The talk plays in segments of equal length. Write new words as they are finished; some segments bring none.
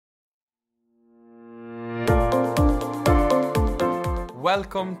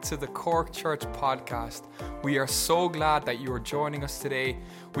welcome to the Cork Church podcast. We are so glad that you are joining us today.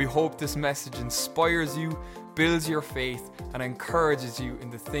 We hope this message inspires you, builds your faith, and encourages you in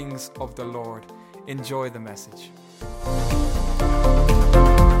the things of the Lord. Enjoy the message.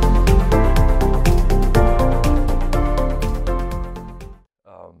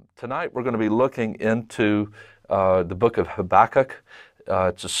 Tonight we're going to be looking into the book of Habakkuk.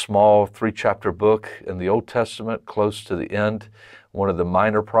 It's a small 3-chapter book in the Old Testament, close to the end, one of the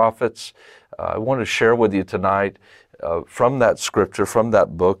minor prophets. I want to share with you tonight from that scripture, from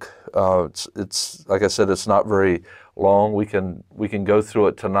that book. It's like I said, it's not very long. We can go through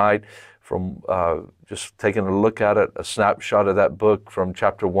it tonight from just taking a look at it, a snapshot of that book from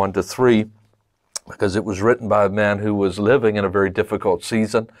chapter 1 to 3, because it was written by a man who was living in a very difficult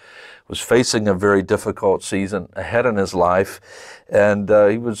season, was facing a very difficult season ahead in his life, and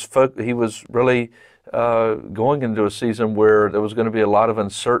he was really going into a season where there was going to be a lot of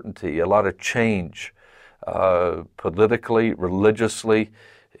uncertainty, a lot of change, politically, religiously.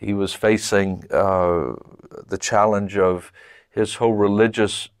 He was facing the challenge of his whole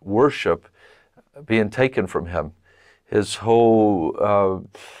religious worship being taken from him, his whole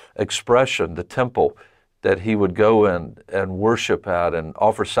expression, the temple that he would go in and worship at and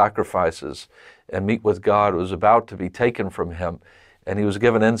offer sacrifices and meet with God was about to be taken from him. And he was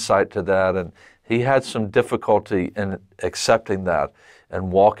given insight to that, and he had some difficulty in accepting that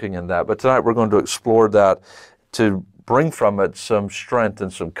and walking in that. But tonight we're going to explore that to bring from it some strength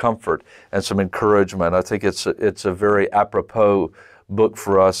and some comfort and some encouragement. I think it's a very apropos book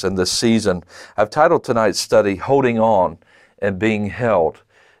for us in this season. I've titled tonight's study, Holding On and Being Held.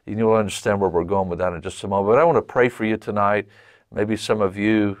 You'll understand where we're going with that in just a moment. But I want to pray for you tonight. Maybe some of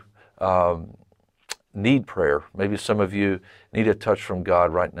you need prayer. Maybe some of you need a touch from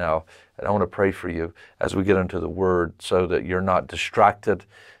God right now. And I want to pray for you as we get into the Word so that you're not distracted,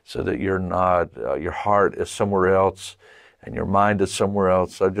 so that you're not, your heart is somewhere else and your mind is somewhere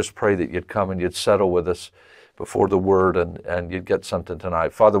else. So I just pray that you'd come and you'd settle with us before the Word and you'd get something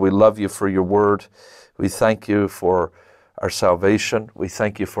tonight. Father, we love you for your Word. We thank you for our salvation. We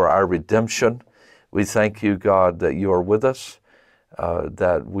thank you for our redemption. We thank you, God, that you are with us,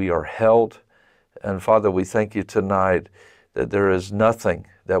 that we are held. And Father, we thank you tonight that there is nothing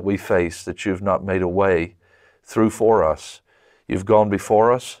that we face that you've not made a way through for us. You've gone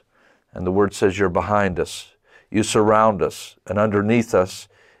before us, and the Word says you're behind us. You surround us, and underneath us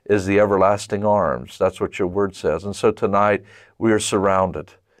is the everlasting arms. That's what your Word says. And so tonight we are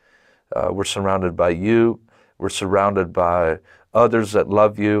surrounded. We're surrounded by you. We're surrounded by others that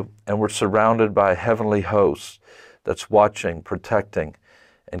love you, and we're surrounded by a heavenly host that's watching, protecting,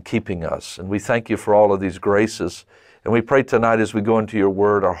 and keeping us. And we thank you for all of these graces. And we pray tonight as we go into your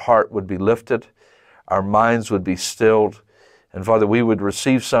word, our heart would be lifted, our minds would be stilled, and Father, we would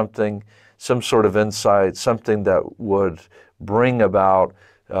receive something, some sort of insight, something that would bring about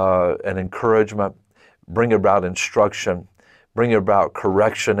an encouragement, bring about instruction, bring about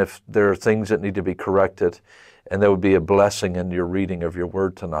correction if there are things that need to be corrected. And there would be a blessing in your reading of your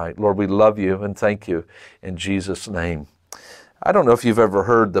word tonight. Lord, we love you and thank you in Jesus' name. I don't know if you've ever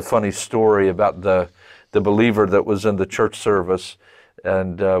heard the funny story about the believer that was in the church service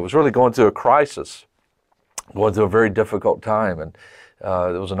and was really going through a crisis, going through a very difficult time. And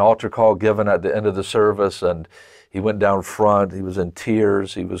there was an altar call given at the end of the service, and he went down front. He was in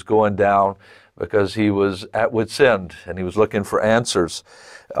tears. He was going down because he was at wit's end and he was looking for answers.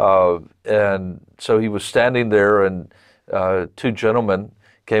 And so he was standing there, and 2 gentlemen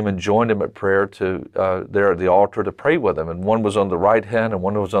came and joined him at prayer there at the altar to pray with him. And one was on the right hand and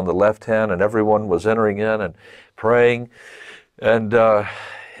one was on the left hand, and everyone was entering in and praying. And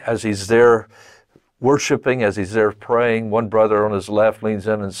as he's there worshiping, as he's there praying, one brother on his left leans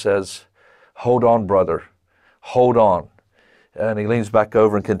in and says, "Hold on, brother, hold on." And he leans back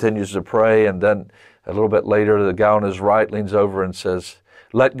over and continues to pray. And then a little bit later, the guy on his right leans over and says,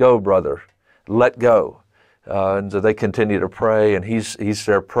 "Let go, brother, let go." And so they continue to pray, and he's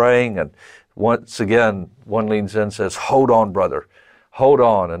there praying. And once again, one leans in and says, "Hold on, brother, hold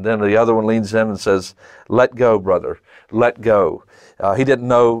on." And then the other one leans in and says, "Let go, brother, let go." He didn't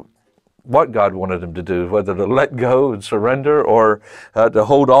know what God wanted him to do, whether to let go and surrender or to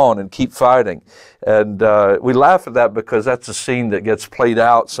hold on and keep fighting. And we laugh at that because that's a scene that gets played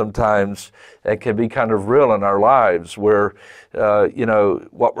out sometimes and can be kind of real in our lives where,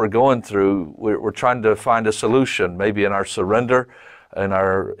 what we're going through, we're trying to find a solution, maybe in our surrender, in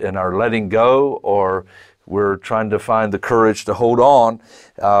our letting go, or we're trying to find the courage to hold on.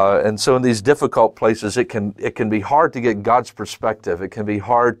 And so in these difficult places, it can be hard to get God's perspective. It can be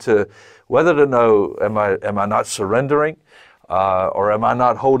hard to whether to know, am I not surrendering? or am I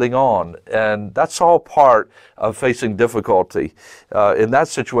not holding on? And that's all part of facing difficulty. In that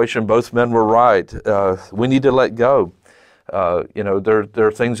situation, both men were right. We need to let go. There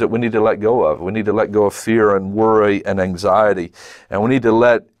are things that we need to let go of. We need to let go of fear and worry and anxiety. And we need to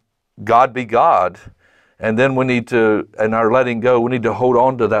let God be God. And then we need to, in our letting go, we need to hold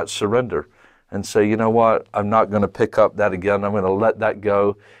on to that surrender and say, you know what, I'm not going to pick up that again. I'm going to let that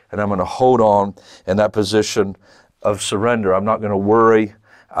go, and I'm going to hold on in that position of surrender. I'm not going to worry.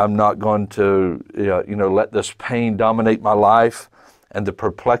 I'm not going to, let this pain dominate my life and the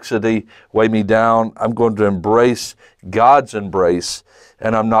perplexity weigh me down. I'm going to embrace God's embrace,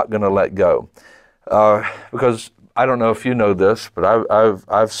 and I'm not going to let go. Because I don't know if you know this, but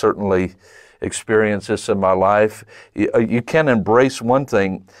I've certainly experienced this in my life. You can embrace one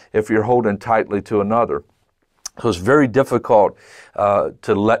thing if you're holding tightly to another. So it's very difficult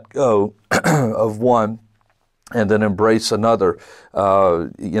to let go of one and then embrace another,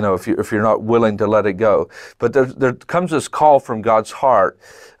 if you're not willing to let it go. But there comes this call from God's heart,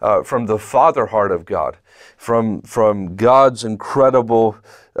 from the Father heart of God, from God's incredible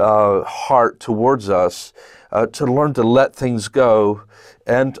heart towards us, to learn to let things go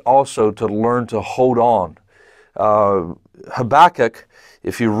and also to learn to hold on. Habakkuk,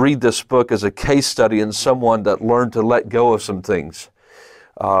 if you read this book, is a case study in someone that learned to let go of some things,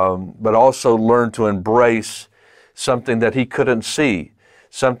 but also learned to embrace something that he couldn't see,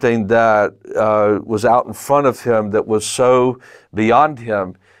 something that was out in front of him that was so beyond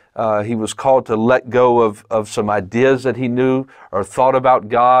him. He was called to let go of some ideas that he knew or thought about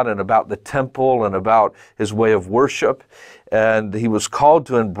God and about the temple and about his way of worship. And he was called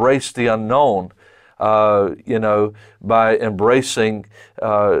to embrace the unknown, by embracing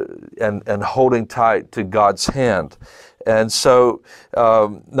and holding tight to God's hand. And so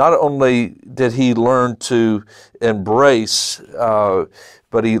not only did he learn to embrace,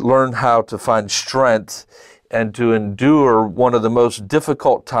 but he learned how to find strength and to endure one of the most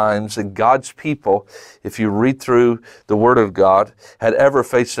difficult times that God's people, if you read through the Word of God, had ever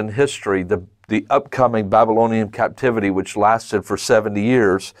faced in history, the upcoming Babylonian captivity, which lasted for 70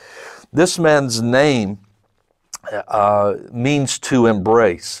 years. This man's name means to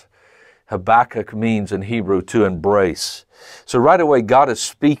embrace. Habakkuk means in Hebrew to embrace. So right away, God is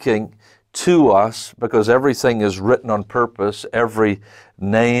speaking to us because everything is written on purpose. Every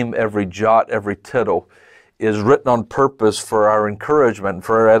name, every jot, every tittle is written on purpose for our encouragement,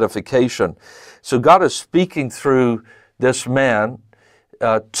 for our edification. So God is speaking through this man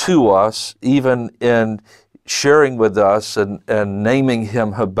to us, even in sharing with us and naming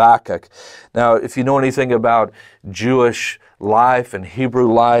him Habakkuk. Now, if you know anything about Jewish life and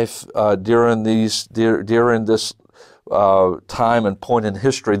Hebrew life during this time and point in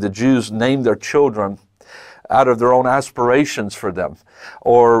history, the Jews named their children out of their own aspirations for them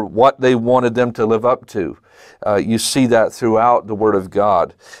or what they wanted them to live up to. You see that throughout the Word of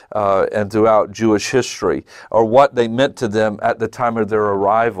God and throughout Jewish history, or what they meant to them at the time of their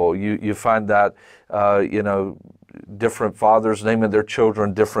arrival. You find that, different fathers naming their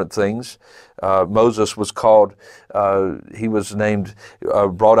children different things. Moses was called, he was named,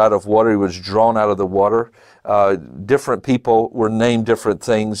 brought out of water, he was drawn out of the water. Different people were named different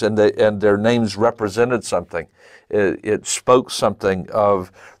things, and their names represented something. It spoke something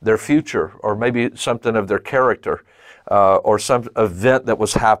of their future, or maybe something of their character, or some event that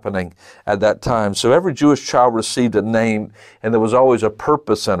was happening at that time. So every Jewish child received a name, and there was always a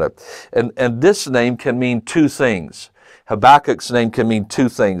purpose in it. And this name can mean two things. Habakkuk's name can mean two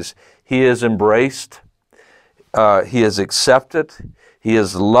things. He is embraced, he is accepted, he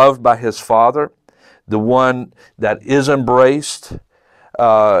is loved by his father, the one that is embraced.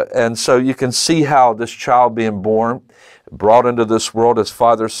 And so you can see how this child being born, brought into this world, his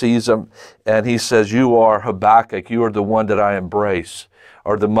father sees him, and he says, "You are Habakkuk, you are the one that I embrace."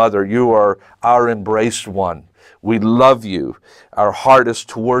 Or the mother, "You are our embraced one. We love you. Our heart is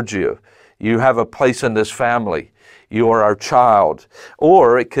towards you. You have a place in this family. You are our child."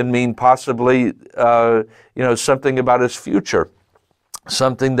 Or it can mean possibly, something about his future.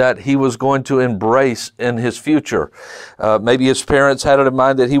 Something that he was going to embrace in his future. Maybe his parents had it in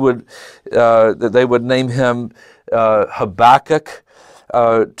mind that that they would name him Habakkuk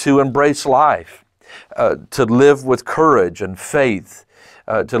to embrace life, to live with courage and faith,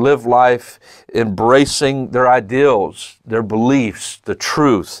 to live life embracing their ideals, their beliefs, the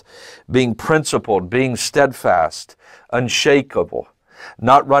truth, being principled, being steadfast, unshakable.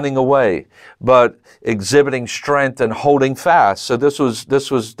 not running away, but exhibiting strength and holding fast. So this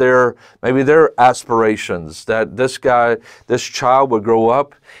was maybe their aspirations, that this child would grow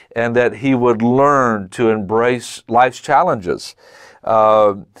up and that he would learn to embrace life's challenges.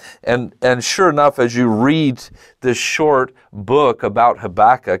 And sure enough, as you read this short book about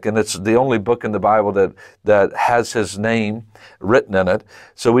Habakkuk, and it's the only book in the Bible that has his name written in it,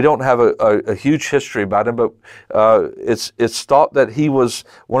 so we don't have a huge history about him, but it's thought that he was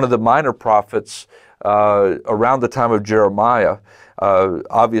one of the minor prophets around the time of Jeremiah.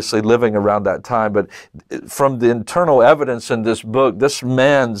 Obviously living around that time, but from the internal evidence in this book, this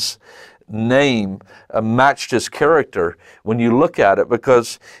man's name matched his character when you look at it,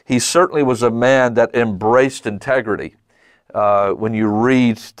 because he certainly was a man that embraced integrity. When you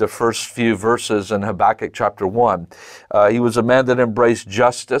read the first few verses in Habakkuk chapter 1, he was a man that embraced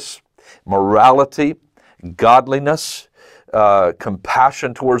justice, morality, godliness,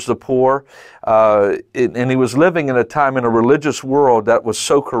 compassion towards the poor, and he was living in a time in a religious world that was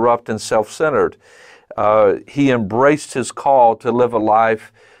so corrupt and self-centered. He embraced his call to live a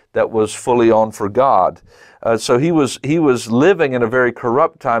life that was fully on for God. So he was living in a very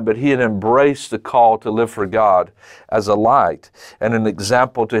corrupt time, but he had embraced the call to live for God as a light and an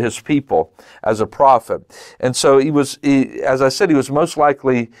example to his people as a prophet. And so as I said, he was most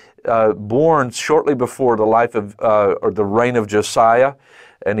likely born shortly before the life of or the reign of Josiah,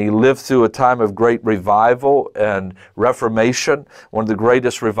 and he lived through a time of great revival and reformation. One of the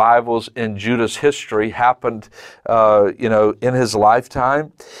greatest revivals in Judah's history happened, in his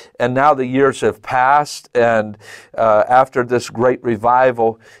lifetime. And now the years have passed, and after this great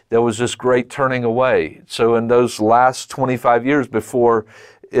revival, there was this great turning away. So in those last 25 years before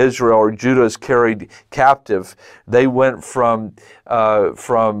Israel or Judah is carried captive, they went from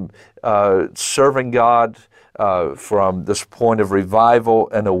serving God, from this point of revival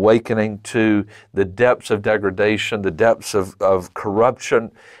and awakening, to the depths of degradation, the depths of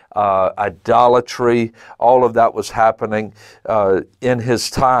corruption, idolatry. All of that was happening in his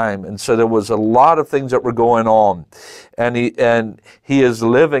time. And so there was a lot of things that were going on. And he is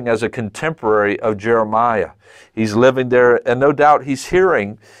living as a contemporary of Jeremiah. He's living there, and no doubt he's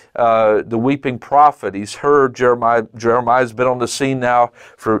hearing the weeping prophet. He's heard Jeremiah. Jeremiah's been on the scene now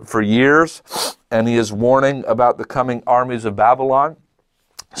for years, and he is warning about the coming armies of Babylon.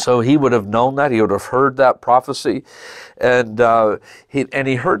 So he would have known that. He would have heard that prophecy. And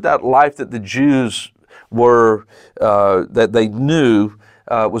he heard that life that the Jews were, that they knew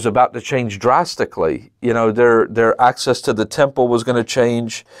was about to change drastically. Their access to the temple was going to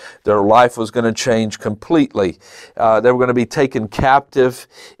change. Their life was going to change completely. They were going to be taken captive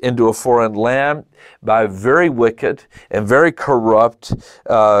into a foreign land by a very wicked and very corrupt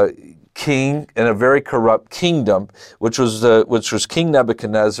king in a very corrupt kingdom, which was King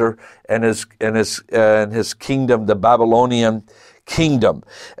Nebuchadnezzar and his kingdom, the Babylonian kingdom.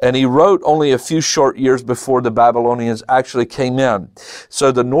 And he wrote only a few short years before the Babylonians actually came in.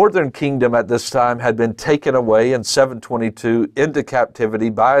 So the northern kingdom at this time had been taken away in 722 into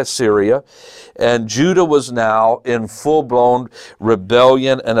captivity by Assyria, and Judah was now in full-blown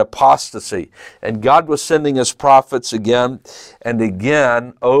rebellion and apostasy. And God was sending his prophets again and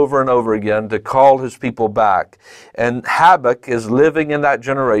again, over and over again, to call his people back. And Habakkuk is living in that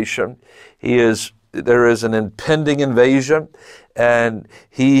generation. There is an impending invasion, and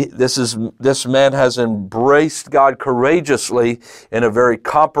this man has embraced God courageously in a very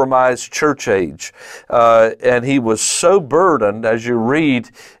compromised church age. And he was so burdened, as you read,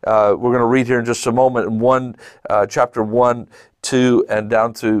 we're going to read here in just a moment, in chapter 1, 2, and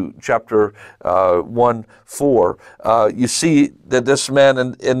down to chapter 1, 4. You see that this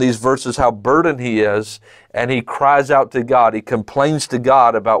man in these verses, how burdened he is, and he cries out to God. He complains to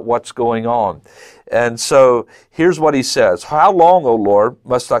God about what's going on. And so here's what he says. How long, O Lord,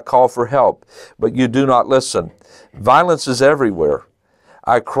 must I call for help, but you do not listen? Violence is everywhere.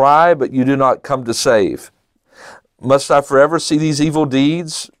 I cry, but you do not come to save. Must I forever see these evil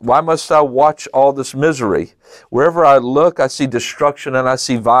deeds? Why must I watch all this misery? Wherever I look, I see destruction and I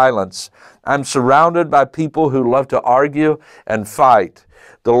see violence. I'm surrounded by people who love to argue and fight.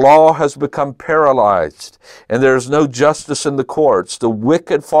 The law has become paralyzed, and there is no justice in the courts. The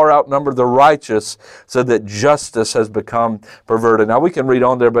wicked far outnumber the righteous, so that justice has become perverted. Now, we can read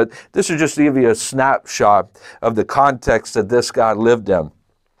on there, but this is just to give you a snapshot of the context that this guy lived in.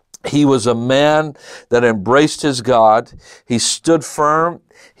 He was a man that embraced his God. He stood firm.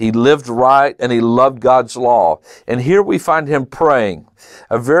 He lived right, and he loved God's law. And here we find him praying,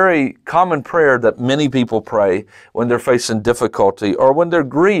 a very common prayer that many people pray when they're facing difficulty or when they're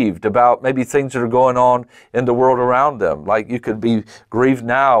grieved about maybe things that are going on in the world around them. Like you could be grieved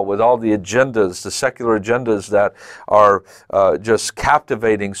now with all the agendas, the secular agendas that are just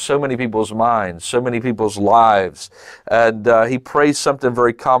captivating so many people's minds, so many people's lives. And he prays something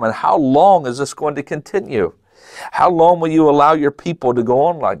very common. How long is this going to continue? How long will you allow your people to go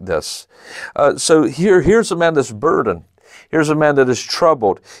on like this? So here's a man that's burdened. Here's a man that is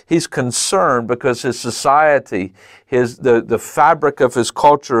troubled. He's concerned because his society, the fabric of his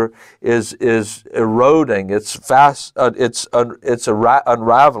culture is eroding. It's fast. It's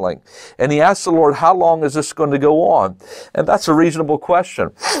unraveling. And he asks the Lord, how long is this going to go on? And that's a reasonable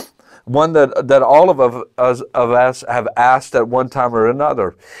question. One that all of us have asked at one time or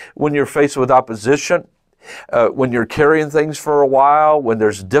another. When you're faced with opposition, when you're carrying things for a while, when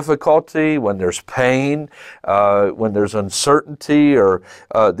there's difficulty, when there's pain, when there's uncertainty, or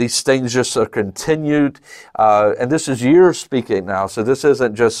these things just are continued. And this is years speaking now, so this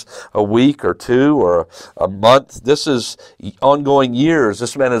isn't just a week or two or a month. This is ongoing years.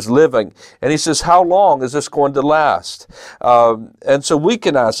 This man is living. And he says, how long is this going to last? And so we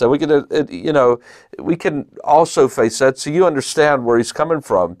can ask that. We can also face that, so you understand where he's coming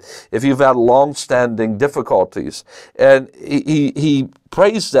from if you've had long-standing difficulties. And he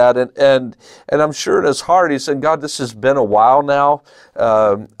prays that, and I'm sure in his heart he said, God, this has been a while now.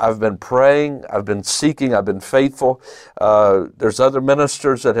 I've been praying, I've been seeking, I've been faithful. There's other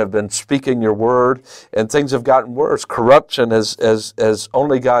ministers that have been speaking your word, and things have gotten worse. Corruption has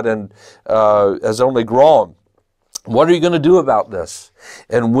only grown. What are you going to do about this?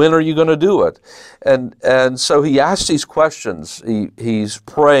 And when are you going to do it? And so he asks these questions. He's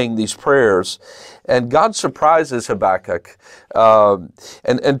praying these prayers. And God surprises Habakkuk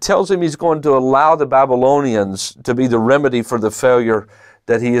and tells him he's going to allow the Babylonians to be the remedy for the failure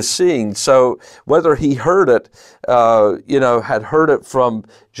that he is seeing. So whether he heard it, had heard it from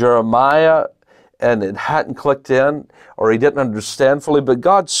Jeremiah and it hadn't clicked in, or he didn't understand fully, but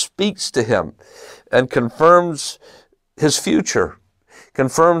God speaks to him and confirms his future,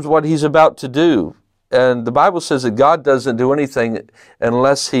 confirms what he's about to do. And the Bible says that God doesn't do anything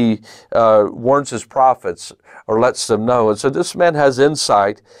unless he warns his prophets or lets them know. And so this man has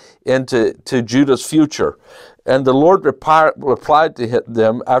insight into Judah's future. And the Lord replied to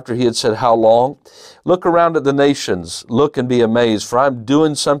them after he had said, how long? Look around at the nations, look and be amazed, for I'm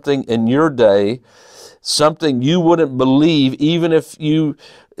doing something in your day, something you wouldn't believe even if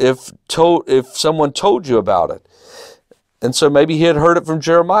someone told you about it. And so maybe he had heard it from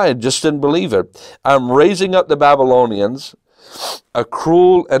Jeremiah, just didn't believe it. I'm raising up the Babylonians, a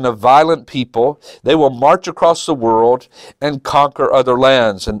cruel and a violent people. They will march across the world and conquer other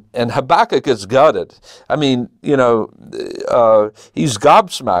lands. And Habakkuk is gutted. I mean, he's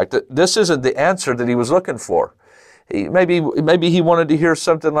gobsmacked. This isn't the answer that he was looking for. Maybe he wanted to hear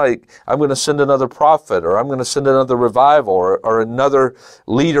something like, I'm going to send another prophet, or I'm going to send another revival, or another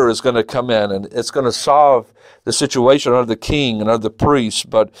leader is going to come in and it's going to solve the situation of the king and of the priest.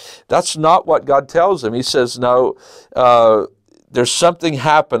 But that's not what God tells him. He says, no, there's something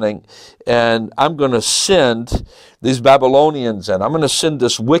happening, and I'm going to send these Babylonians in. I'm going to send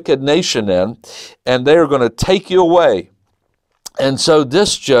this wicked nation in, and they're going to take you away. And so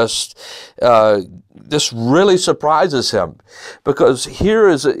this really surprises him, because here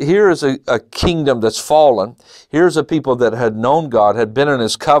is a kingdom that's fallen. Here's a people that had known God, had been in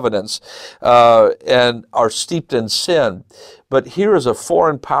his covenants, and are steeped in sin. But here is a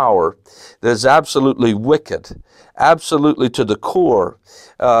foreign power that is absolutely wicked, absolutely to the core,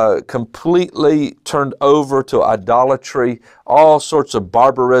 completely turned over to idolatry, all sorts of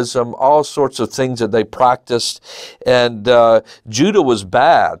barbarism, all sorts of things that they practiced. And Judah was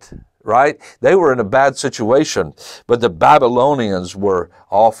bad, right? They were in a bad situation, but the Babylonians were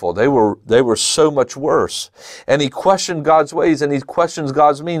awful. They were so much worse. And he questioned God's ways, and he questions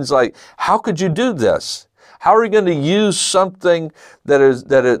God's means, like, how could you do this? How are you going to use something that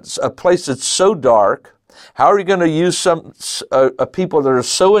it's a place that's so dark? How are you going to use a people that are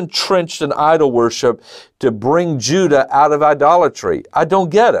so entrenched in idol worship to bring Judah out of idolatry? I don't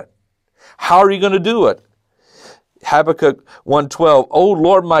get it. How are you going to do it? Habakkuk 1:12, O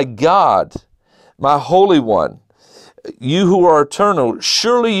Lord my God, my Holy One, You who are eternal,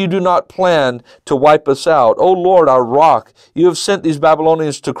 surely you do not plan to wipe us out. O Lord, our rock, you have sent these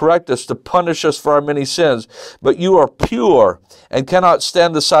Babylonians to correct us, to punish us for our many sins. But you are pure and cannot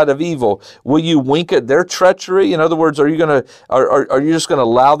stand the sight of evil. Will you wink at their treachery? In other words, are you just going to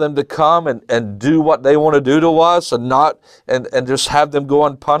allow them to come and do what they want to do to us and just have them go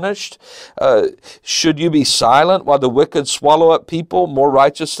unpunished? Should you be silent while the wicked swallow up people more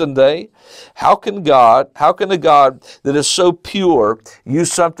righteous than they? How can a God that is so pure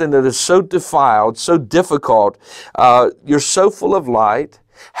use something that is so defiled, so difficult? You're so full of light.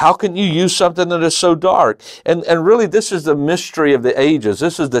 How can you use something that is so dark? And really, this is the mystery of the ages.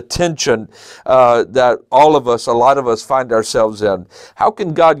 This is the tension that a lot of us find ourselves in. How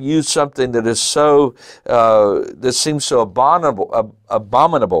can God use something that is so, that seems so abominable,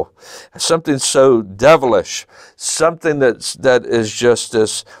 something so devilish, something that is just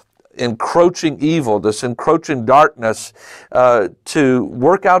this encroaching evil, this encroaching darkness, to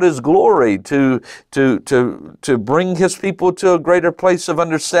work out His glory, to bring His people to a greater place of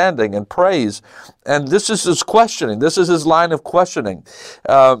understanding and praise? And this is His questioning. This is His line of questioning.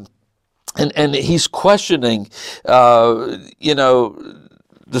 And He's questioning,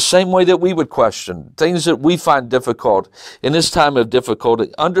 the same way that we would question things that we find difficult in this time of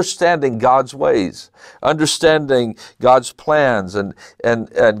difficulty, understanding God's ways, understanding God's plans and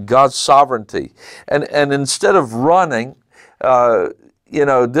God's sovereignty. And instead of running,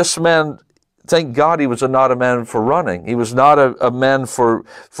 this man, thank God he was not a man for running. He was not a man for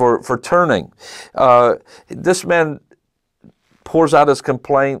turning. This man pours out his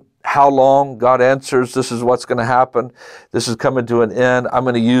complaint. How long? God answers, this is what's going to happen. This is coming to an end. I'm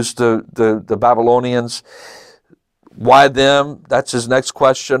going to use the Babylonians. Why them? That's his next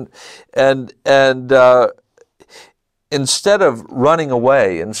question. And instead of running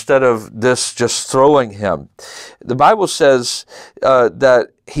away, instead of this just throwing him, the Bible says that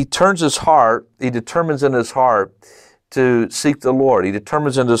he turns his heart, he determines in his heart to seek the Lord. He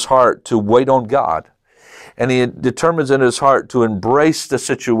determines in his heart to wait on God. And he determines in his heart to embrace the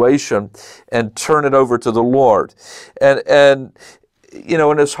situation and turn it over to the Lord. And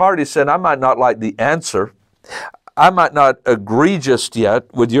in his heart he said, I might not like the answer. I might not agree just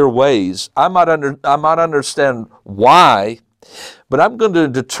yet with your ways. I might understand why, but I'm going to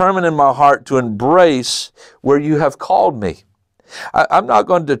determine in my heart to embrace where you have called me. I'm not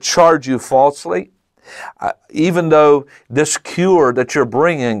going to charge you falsely. Even though this cure that you're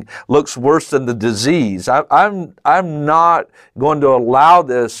bringing looks worse than the disease, I'm not going to allow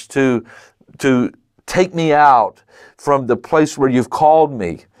this to take me out from the place where you've called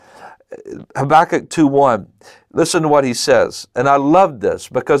me. Habakkuk 2:1. Listen to what he says, and I love this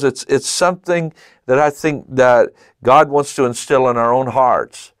because it's something that I think that God wants to instill in our own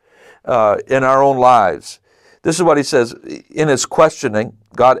hearts, in our own lives. This is what he says in his questioning.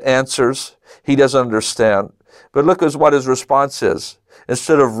 God answers. He doesn't understand. But look at what his response is.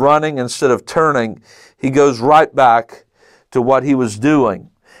 Instead of running, instead of turning, he goes right back to what he was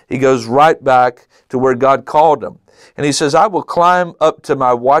doing. He goes right back to where God called him. And he says, I will climb up to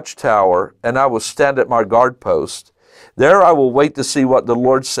my watchtower and I will stand at my guard post. There I will wait to see what the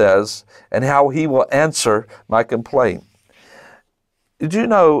Lord says and how He will answer my complaint. Did you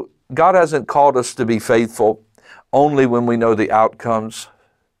know God hasn't called us to be faithful only when we know the outcomes?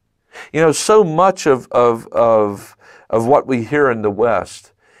 So much of what we hear in the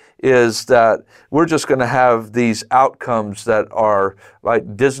West is that we're just going to have these outcomes that are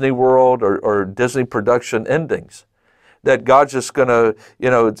like Disney World or Disney production endings. That God's just going to,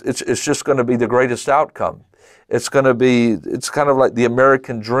 it's just going to be the greatest outcome. It's kind of like the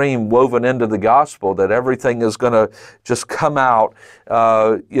American dream woven into the gospel, that everything is going to just come out,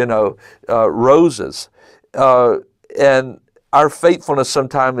 roses. And our faithfulness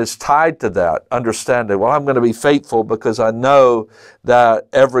sometimes is tied to that understanding. Well, I'm going to be faithful because I know that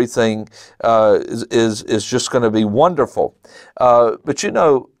everything is just going to be wonderful. But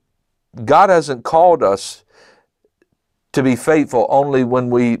God hasn't called us to be faithful only when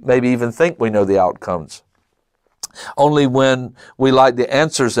we maybe even think we know the outcomes. Only when we like the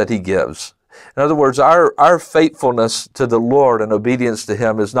answers that He gives. In other words, our faithfulness to the Lord and obedience to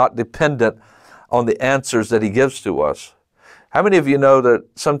Him is not dependent on the answers that He gives to us. How many of you know that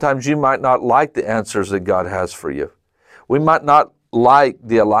sometimes you might not like the answers that God has for you? We might not like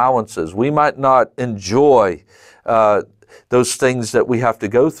the allowances. We might not enjoy those things that we have to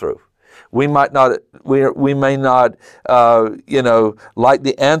go through. We may not like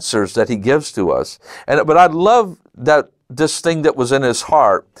the answers that He gives to us. But I love that this thing that was in his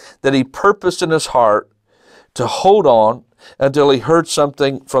heart, that he purposed in his heart to hold on until he heard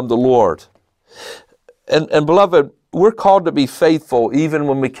something from the Lord. And beloved, we're called to be faithful even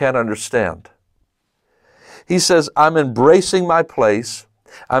when we can't understand. He says, I'm embracing my place.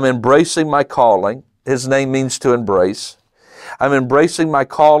 I'm embracing my calling. His name means to embrace. I'm embracing my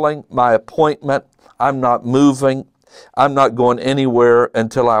calling, my appointment. I'm not moving. I'm not going anywhere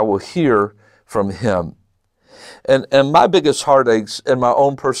until I will hear from Him. And my biggest heartaches in my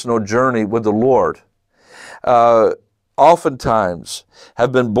own personal journey with the Lord oftentimes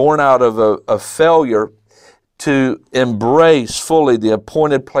have been born out of a failure to embrace fully the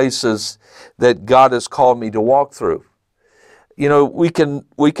appointed places that God has called me to walk through. You know, we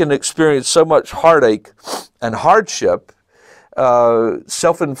can experience so much heartache and hardship,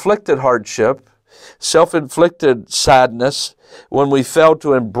 self-inflicted hardship, self-inflicted sadness, when we fail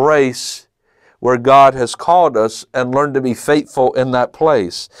to embrace where God has called us and learn to be faithful in that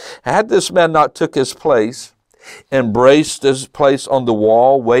place. Had this man not took his place, embraced his place on the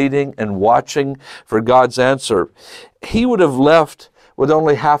wall, waiting and watching for God's answer, he would have left with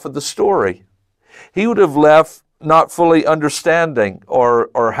only half of the story. He would have left not fully understanding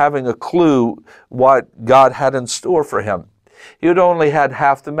or having a clue what God had in store for him. He would only had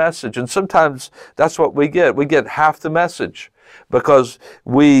half the message. And sometimes that's what we get. We get half the message because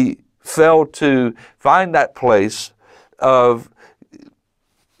we fail to find that place of,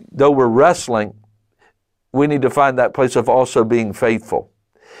 though we're wrestling, we need to find that place of also being faithful.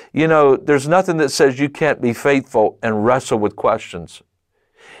 You know, there's nothing that says you can't be faithful and wrestle with questions,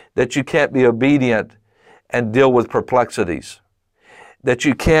 that you can't be obedient and deal with perplexities, that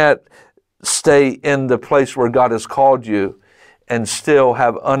you can't stay in the place where God has called you and still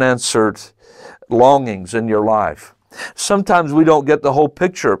have unanswered longings in your life. Sometimes we don't get the whole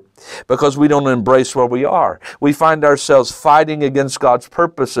picture because we don't embrace where we are. We find ourselves fighting against God's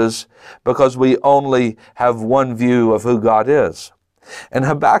purposes because we only have one view of who God is. And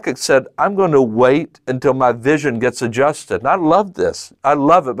Habakkuk said, I'm going to wait until my vision gets adjusted. And I love this. I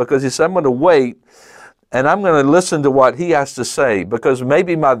love it because he said, I'm going to wait and I'm going to listen to what he has to say, because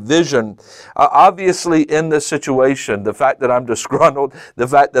maybe my vision, obviously in this situation, the fact that I'm disgruntled, the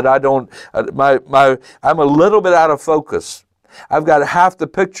fact that I don't, I'm a little bit out of focus. I've got half the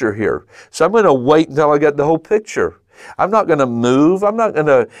picture here. So I'm going to wait until I get the whole picture. I'm not going to move. I'm not going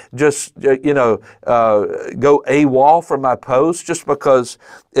to just, go AWOL from my post just because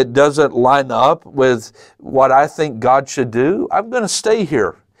it doesn't line up with what I think God should do. I'm going to stay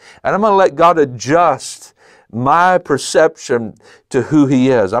here. And I'm going to let God adjust my perception to who He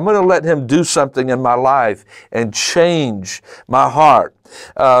is. I'm going to let Him do something in my life and change my heart.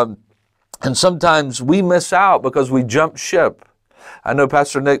 And sometimes we miss out because we jump ship. I know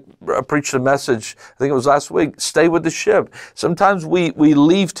Pastor Nick preached a message, I think it was last week, stay with the ship. Sometimes we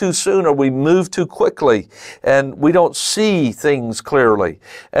leave too soon or we move too quickly and we don't see things clearly.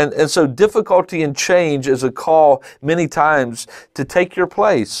 And so difficulty and change is a call many times to take your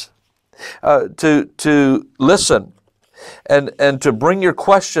place, to listen and to bring your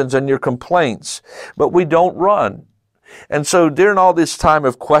questions and your complaints. But we don't run. And so during all this time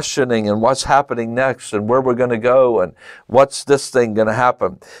of questioning and what's happening next and where we're going to go and what's this thing going to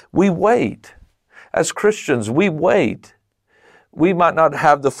happen, we wait. As Christians, we wait. We might not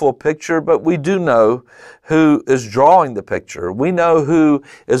have the full picture, but we do know who is drawing the picture. We know who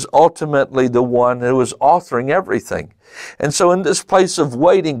is ultimately the one who is authoring everything. And so in this place of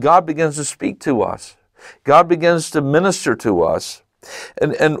waiting, God begins to speak to us. God begins to minister to us.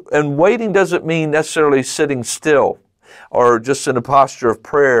 And waiting doesn't mean necessarily sitting still, or just in a posture of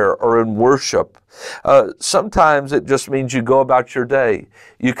prayer or in worship. Sometimes it just means you go about your day.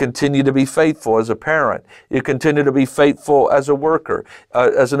 You continue to be faithful as a parent. You continue to be faithful as a worker,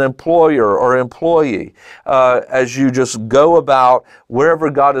 as an employer or employee. As you just go about wherever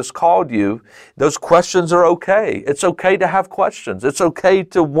God has called you, those questions are okay. It's okay to have questions. It's okay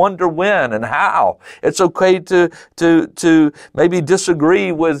to wonder when and how. It's okay to maybe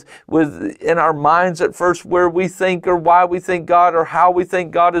disagree with in our minds at first where we think or why we think God or how we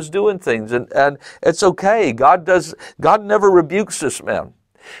think God is doing things. And it's okay. God never rebukes this man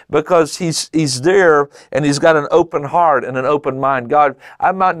because he's there and he's got an open heart and an open mind. God,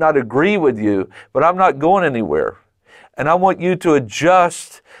 I might not agree with you, but I'm not going anywhere. And I want you to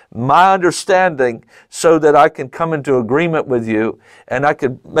adjust my understanding so that I can come into agreement with you and I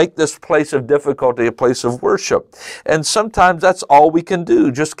can make this place of difficulty a place of worship. And sometimes that's all we can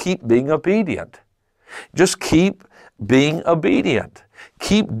do. Just keep being obedient. Just keep being obedient.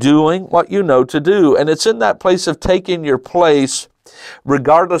 Keep doing what you know to do. And it's in that place of taking your place,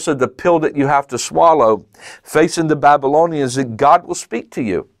 regardless of the pill that you have to swallow, facing the Babylonians, that God will speak to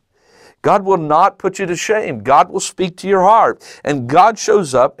you. God will not put you to shame. God will speak to your heart. And God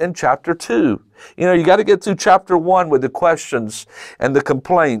shows up in chapter 2. You know, you got to get through chapter 1 with the questions and the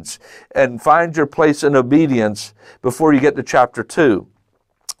complaints and find your place in obedience before you get to chapter 2.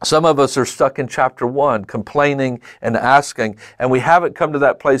 Some of us are stuck in chapter 1, complaining and asking, and we haven't come to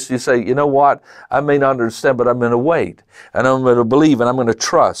that place you say, you know what, I may not understand, but I'm going to wait, and I'm going to believe, and I'm going to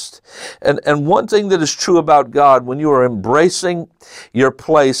trust. And one thing that is true about God, when you are embracing your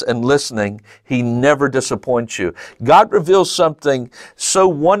place and listening, He never disappoints you. God reveals something so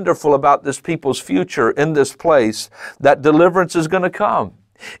wonderful about this people's future in this place that deliverance is going to come.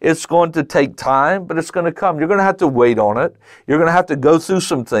 It's going to take time, but it's going to come. You're going to have to wait on it. You're going to have to go through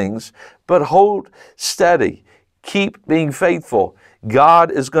some things, but hold steady. Keep being faithful.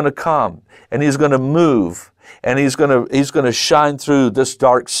 God is going to come, and He's going to move, and He's going to shine through this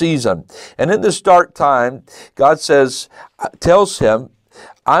dark season. And in this dark time, God tells him,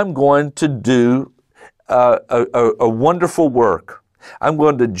 I'm going to do a wonderful work. I'm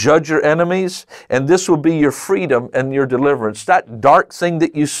going to judge your enemies, and this will be your freedom and your deliverance. That dark thing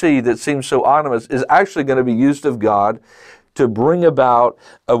that you see that seems so ominous is actually going to be used of God to bring about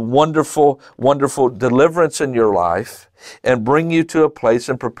a wonderful, wonderful deliverance in your life and bring you to a place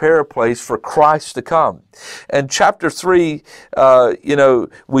and prepare a place for Christ to come. And chapter 3,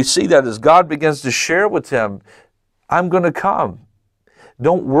 we see that as God begins to share with him, I'm going to come.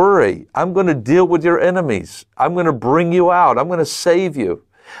 Don't worry. I'm going to deal with your enemies. I'm going to bring you out. I'm going to save you.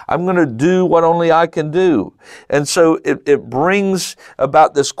 I'm going to do what only I can do. And so it brings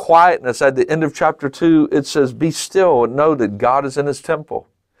about this quietness. At the end of chapter 2, it says, be still and know that God is in His temple.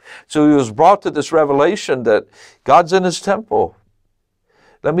 So he was brought to this revelation that God's in His temple.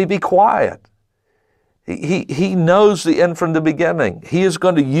 Let me be quiet. He knows the end from the beginning. He is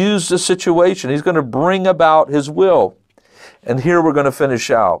going to use the situation. He's going to bring about His will. And here we're going to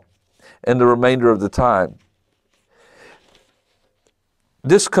finish out in the remainder of the time.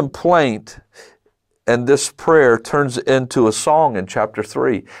 This complaint and this prayer turns into a song in chapter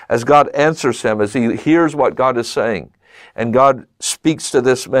 3 as God answers him, as he hears what God is saying. And God speaks to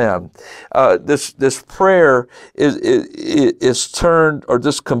this man. This prayer is turned, or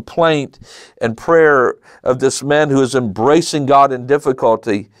this complaint and prayer of this man who is embracing God in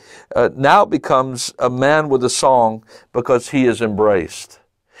difficulty, now becomes a man with a song because he is embraced.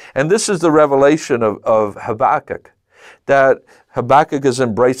 And this is the revelation of Habakkuk, that Habakkuk is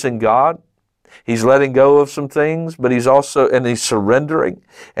embracing God. He's letting go of some things, but he's surrendering,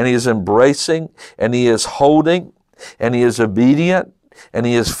 and he is embracing, and he is holding, and he is obedient, and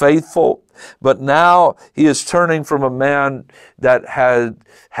he is faithful. But now he is turning from a man that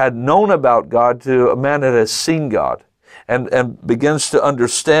had known about God to a man that has seen God and begins to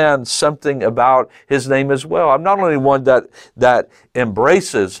understand something about His name as well. I'm not only one that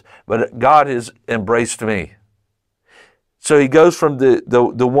embraces, but God has embraced me. So he goes from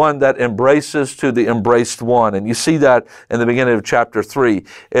the one that embraces to the embraced one. And you see that in the beginning of chapter 3.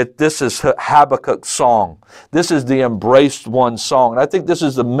 This is Habakkuk's song. This is the embraced one song. And I think this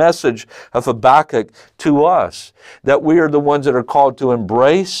is the message of Habakkuk to us, that we are the ones that are called to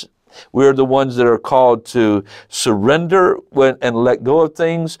embrace. We are the ones that are called to surrender and let go of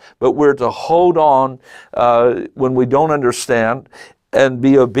things, but we're to hold on when we don't understand and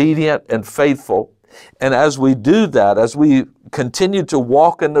be obedient and faithful. And as we do that, as we continue to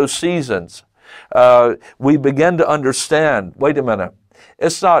walk in those seasons, we begin to understand, wait a minute,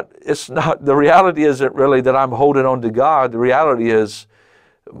 it's not, the reality isn't really that I'm holding on to God. The reality is,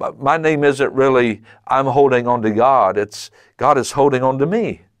 my name isn't really I'm holding on to God. It's God is holding on to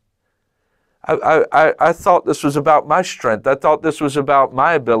me. I thought this was about my strength. I thought this was about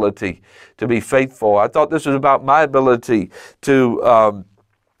my ability to be faithful. I thought this was about my ability to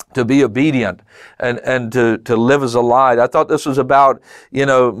be obedient and to live as a light. I thought this was about,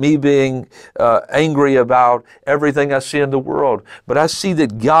 me being angry about everything I see in the world. But I see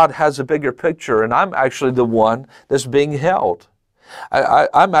that God has a bigger picture, and I'm actually the one that's being held.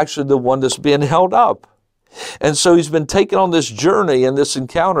 I'm actually the one that's being held up. And so he's been taken on this journey and this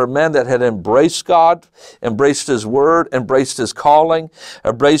encounter, a man that had embraced God, embraced His Word, embraced His calling,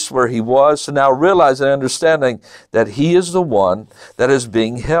 embraced where he was, to now realizing and understanding that he is the one that is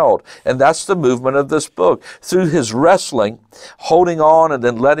being held. And that's the movement of this book. Through his wrestling, holding on and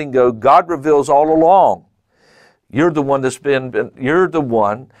then letting go, God reveals all along, you're the one you're the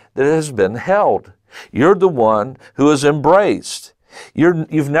one that has been held. You're the one who is embraced.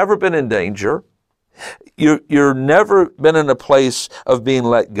 You've never been in danger. You're never been in a place of being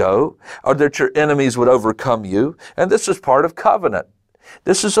let go, or that your enemies would overcome you. And this is part of covenant.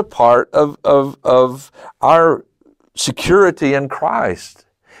 This is a part of our security in Christ,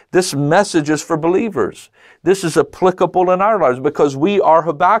 This message is for believers. This is applicable in our lives because we are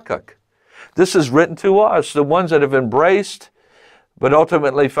Habakkuk. This is written to us, the ones that have embraced, but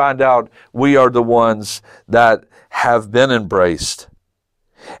ultimately find out we are the ones that have been embraced.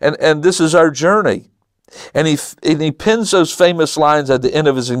 And this is our journey. And he pins those famous lines at the end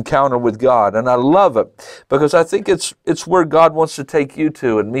of his encounter with God. And I love it because I think it's where God wants to take you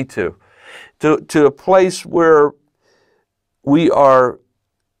to and me to a place where we are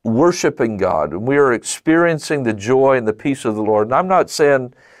worshiping God and we are experiencing the joy and the peace of the Lord. And I'm not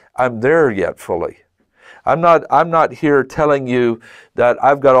saying I'm there yet fully. I'm not here telling you that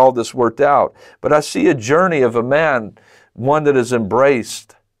I've got all this worked out, but I see a journey of a man, one that is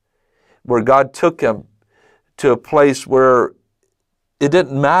embraced, where God took him to a place where it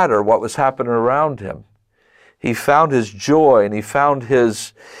didn't matter what was happening around him. He found his joy and he found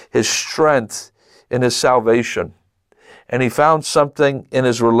his strength in his salvation. And he found something in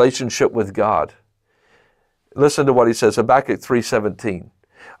his relationship with God. Listen to what he says, Habakkuk 3:17.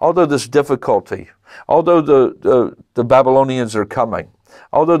 Although this difficulty, although the Babylonians are coming,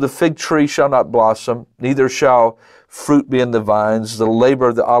 although the fig tree shall not blossom, neither shall fruit be in the vines, the labor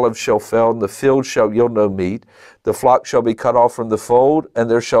of the olive shall fail, and the field shall yield no meat, the flock shall be cut off from the fold, and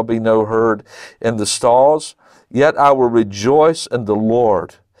there shall be no herd in the stalls, yet I will rejoice in the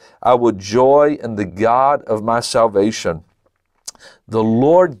Lord. I will joy in the God of my salvation. The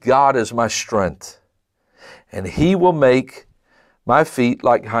Lord God is my strength, and he will make my feet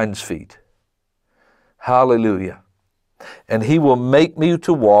like hinds' feet. Hallelujah. And he will make me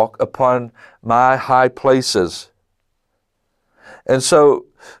to walk upon my high places. And so,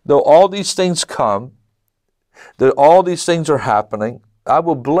 though all these things come, that all these things are happening, I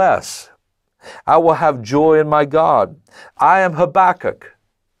will bless. I will have joy in my God. I am Habakkuk.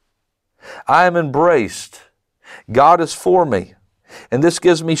 I am embraced. God is for me. And this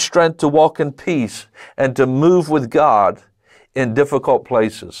gives me strength to walk in peace and to move with God in difficult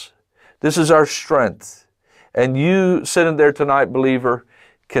places. This is our strength. And you sitting there tonight, believer,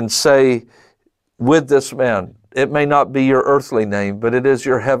 can say with this man, it may not be your earthly name, but it is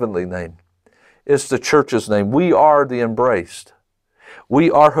your heavenly name. It's the church's name. We are the embraced. We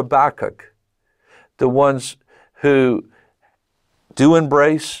are Habakkuk, the ones who do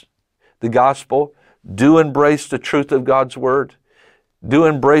embrace the gospel, do embrace the truth of God's word, do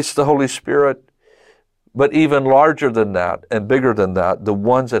embrace the Holy Spirit, but even larger than that and bigger than that, the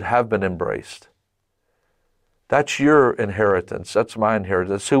ones that have been embraced. That's your inheritance. That's my inheritance.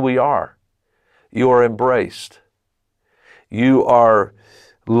 That's who we are. You are embraced. You are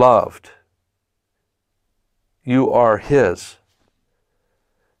loved. You are his.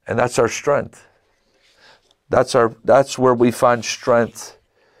 And that's our strength. That's where we find strength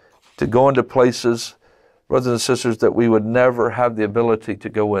to go into places, brothers and sisters, that we would never have the ability to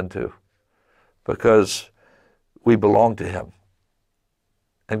go into because we belong to him.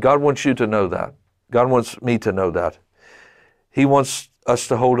 And God wants you to know that. God wants me to know that. He wants us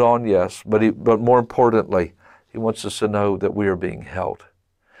to hold on, yes, but more importantly, he wants us to know that we are being held.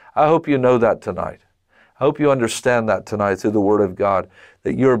 I hope you know that tonight. I hope you understand that tonight through the Word of God,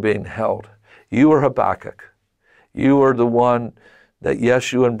 that you're being held. You are Habakkuk. You are the one that,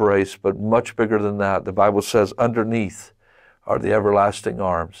 yes, you embrace, but much bigger than that. The Bible says underneath are the everlasting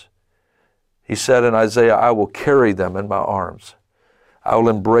arms. He said in Isaiah, I will carry them in my arms. I will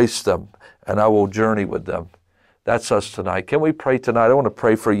embrace them, and I will journey with them. That's us tonight. Can we pray tonight? I want to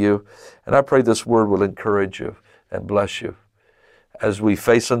pray for you, and I pray this word will encourage you and bless you. As we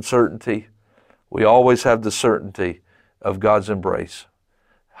face uncertainty, we always have the certainty of God's embrace.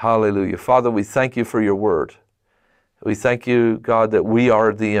 Hallelujah. Father, we thank you for your word. We thank you, God, that we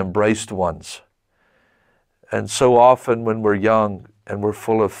are the embraced ones. And so often when we're young and we're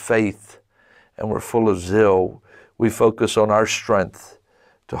full of faith and we're full of zeal, we focus on our strength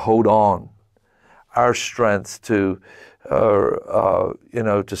to hold on, our strength to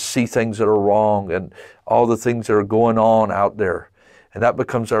see things that are wrong and all the things that are going on out there. And that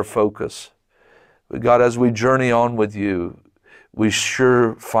becomes our focus. But God, as we journey on with you, we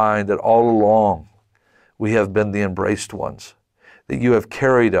sure find that all along we have been the embraced ones, that you have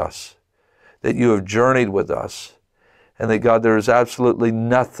carried us, that you have journeyed with us, and that, God, there is absolutely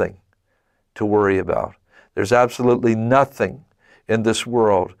nothing to worry about. There's absolutely nothing in this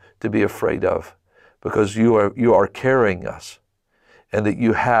world to be afraid of, because you are carrying us, and that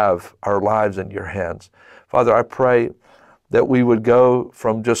you have our lives in your hands. Father, I pray that we would go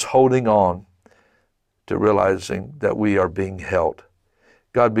from just holding on to realizing that we are being held.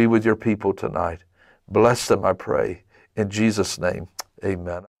 God, be with your people tonight. Bless them, I pray. In Jesus' name,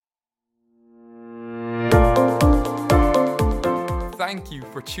 amen. thank you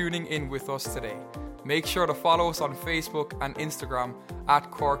for tuning in with us today. Make sure to follow us on Facebook and Instagram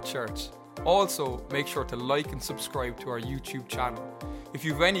at Cork Church. Also, make sure to like and subscribe to our YouTube channel. If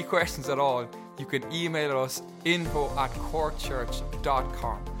you have any questions at all, you can email us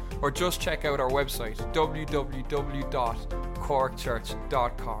info@corkchurch.com or just check out our website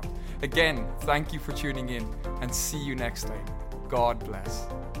www.corkchurch.com. Again, thank you for tuning in and see you next time. God bless.